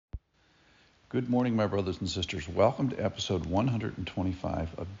Good morning, my brothers and sisters. Welcome to episode 125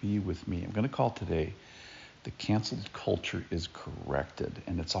 of Be With Me. I'm going to call today The Canceled Culture is Corrected,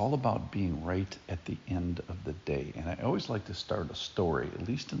 and it's all about being right at the end of the day. And I always like to start a story, at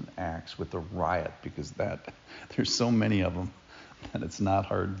least in Acts, with a riot, because there's so many of them that it's not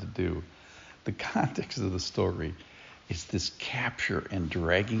hard to do. The context of the story is this capture and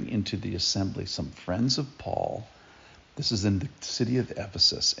dragging into the assembly some friends of Paul. This is in the city of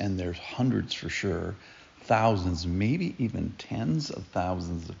Ephesus, and there's hundreds for sure, thousands, maybe even tens of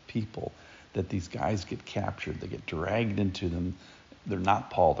thousands of people that these guys get captured. They get dragged into them. They're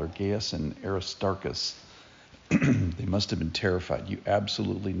not Paul, they're Gaius and Aristarchus. They must have been terrified. You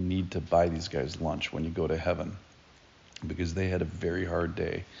absolutely need to buy these guys lunch when you go to heaven, because they had a very hard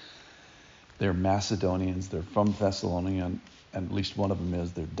day. They're Macedonians, they're from Thessalonica, and at least one of them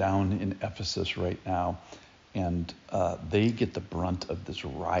is. They're down in Ephesus right now. And they get the brunt of this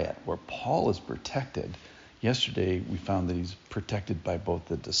riot where Paul is protected. Yesterday, we found that he's protected by both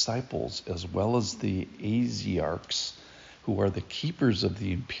the disciples as well as the Asiarchs, who are the keepers of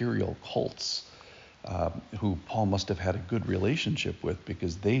the imperial cults, who Paul must have had a good relationship with,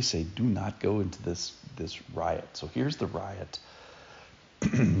 because they say, do not go into this riot. So here's the riot.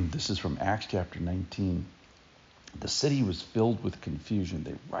 This is from Acts chapter 19. The city was filled with confusion.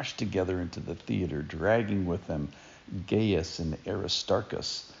 They rushed together into the theater, dragging with them Gaius and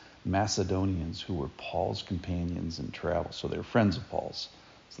Aristarchus, Macedonians who were Paul's companions in travel. So they were friends of Paul's.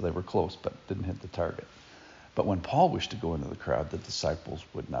 So they were close, but didn't hit the target. But when Paul wished to go into the crowd, the disciples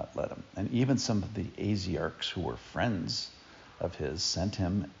would not let him. And even some of the Asiarchs, who were friends of his, sent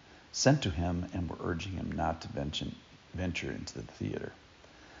to him and were urging him not to venture into the theater.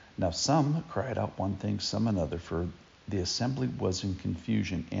 Now some cried out one thing, some another, for the assembly was in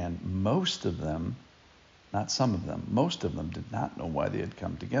confusion, and most of them, not some of them, most of them did not know why they had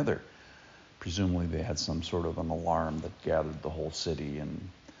come together. Presumably they had some sort of an alarm that gathered the whole city and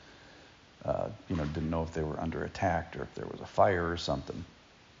didn't know if they were under attack or if there was a fire or something.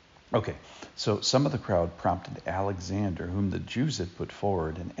 Okay, so some of the crowd prompted Alexander, whom the Jews had put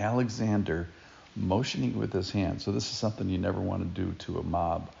forward, and Alexander, motioning with his hand. So this is something you never want to do to a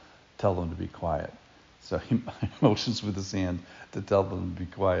mob. Tell them to be quiet. So he motions with his hand to tell them to be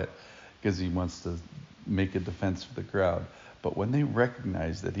quiet, because he wants to make a defense for the crowd. But when they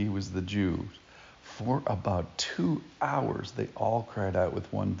recognized that he was the Jew, for about 2 hours they all cried out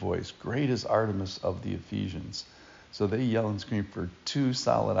with one voice, "Great is Artemis of the Ephesians." So they yell and scream for 2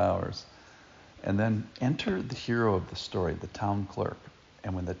 solid hours. And then enter the hero of the story, the town clerk.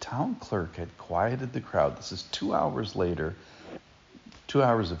 And when the town clerk had quieted the crowd, this is 2 hours later, 2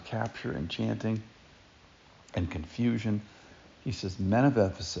 hours of capture and chanting and confusion, he says, "Men of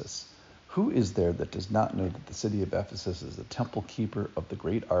Ephesus, who is there that does not know that the city of Ephesus is the temple keeper of the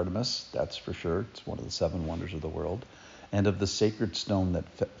great Artemis?" That's for sure. It's one of the 7 wonders of the world. "And of the sacred stone that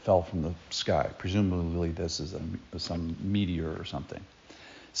fell from the sky." Presumably this is some meteor or something.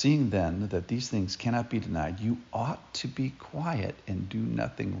 "Seeing then that these things cannot be denied, you ought to be quiet and do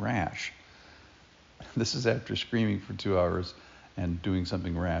nothing rash." This is after screaming for 2 hours and doing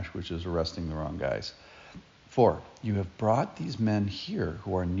something rash, which is arresting the wrong guys. "For you have brought these men here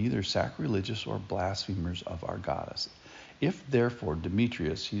who are neither sacrilegious or blasphemers of our goddess. If therefore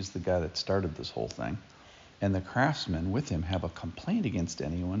Demetrius," he's the guy that started this whole thing, "and the craftsmen with him have a complaint against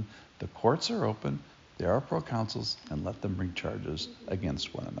anyone, the courts are open, there are proconsuls, and let them bring charges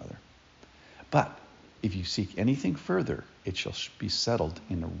against one another. But if you seek anything further, it shall be settled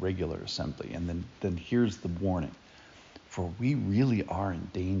in a regular assembly." And then here's the warning. "For we really are in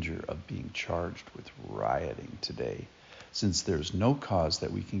danger of being charged with rioting today, since there's no cause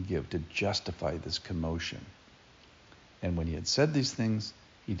that we can give to justify this commotion." And when he had said these things,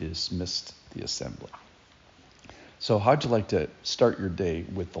 he dismissed the assembly. So how'd you like to start your day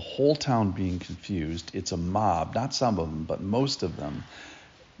with the whole town being confused? It's a mob, not some of them, but most of them,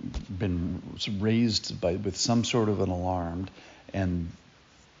 been raised with some sort of an alarm, and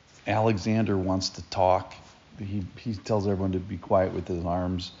Alexander wants to talk. He tells everyone to be quiet with his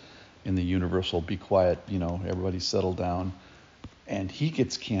arms in the universal "be quiet, everybody settle down." And he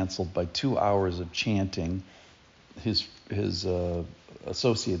gets canceled by 2 hours of chanting. His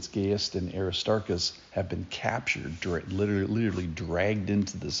associates Gaius and Aristarchus have been captured, literally dragged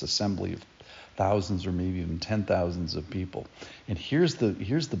into this assembly of thousands or maybe even 10,000s of people. And here's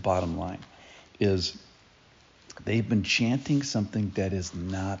the bottom line, is they've been chanting something that is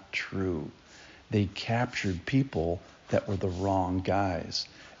not true. They captured people that were the wrong guys,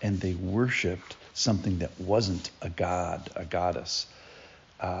 and they worshipped something that wasn't a god, a goddess.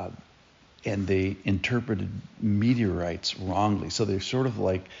 And they interpreted meteorites wrongly. So they're sort of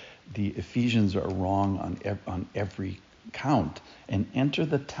like the Ephesians are wrong on every count, and enter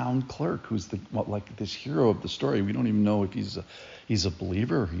the town clerk, who's like this hero of the story. We don't even know if he's a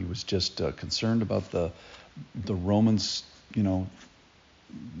believer, or he was just concerned about the Romans,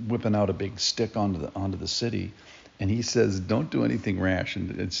 whipping out a big stick onto the city. And he says, don't do anything rash.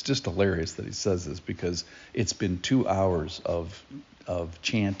 And it's just hilarious that he says this, because it's been 2 hours of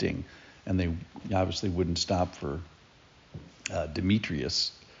chanting, and they obviously wouldn't stop for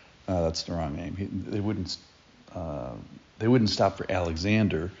Demetrius. That's the wrong name. They wouldn't stop for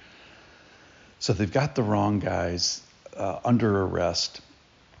Alexander. So they've got the wrong guys under arrest.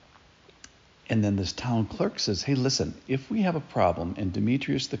 And then this town clerk says, hey, listen, if we have a problem, and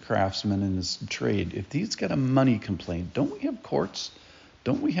Demetrius the craftsman in his trade, if he's got a money complaint, don't we have courts?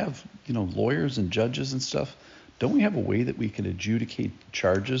 Don't we have, lawyers and judges and stuff? Don't we have a way that we can adjudicate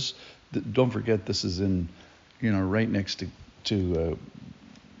charges? Don't forget, this is in, right next to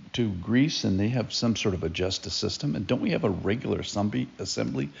Greece, and they have some sort of a justice system. And don't we have a regular assembly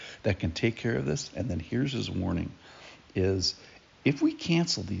that can take care of this? And then here's his warning is, if we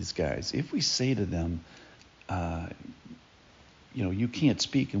cancel these guys, if we say to them, you can't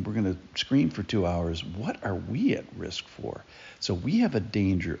speak and we're going to scream for 2 hours, what are we at risk for? So we have a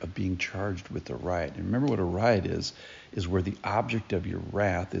danger of being charged with a riot. And remember what a riot is where the object of your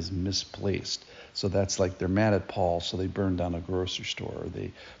wrath is misplaced. So that's like they're mad at Paul, so they burn down a grocery store. Or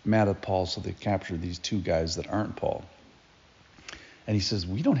they mad at Paul, so they capture these 2 guys that aren't Paul. And he says,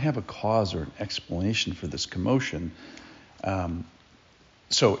 we don't have a cause or an explanation for this commotion.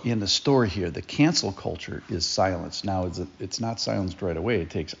 So in the story here, the cancel culture is silenced. Now, it's not silenced right away. It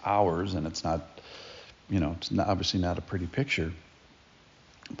takes hours, and it's not, obviously not a pretty picture.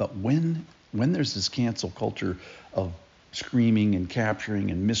 But when there's this cancel culture of screaming and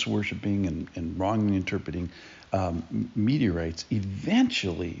capturing and misworshiping and wrongly interpreting media rights,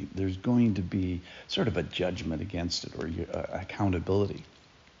 eventually there's going to be sort of a judgment against it, or accountability.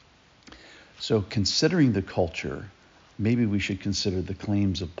 So considering the culture, maybe we should consider the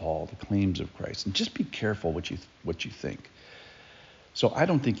claims of Paul, the claims of Christ, and just be careful what you think. So I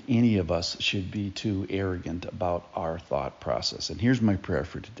don't think any of us should be too arrogant about our thought process. And here's my prayer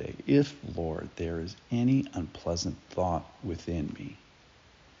for today. If, Lord, there is any unpleasant thought within me,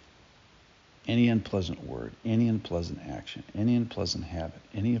 any unpleasant word, any unpleasant action, any unpleasant habit,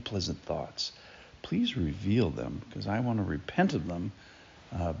 any unpleasant thoughts, please reveal them, because I want to repent of them.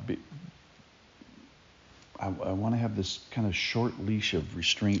 I want to have this kind of short leash of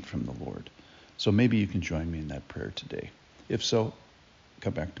restraint from the Lord. So maybe you can join me in that prayer today. If so,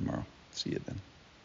 come back tomorrow. See you then.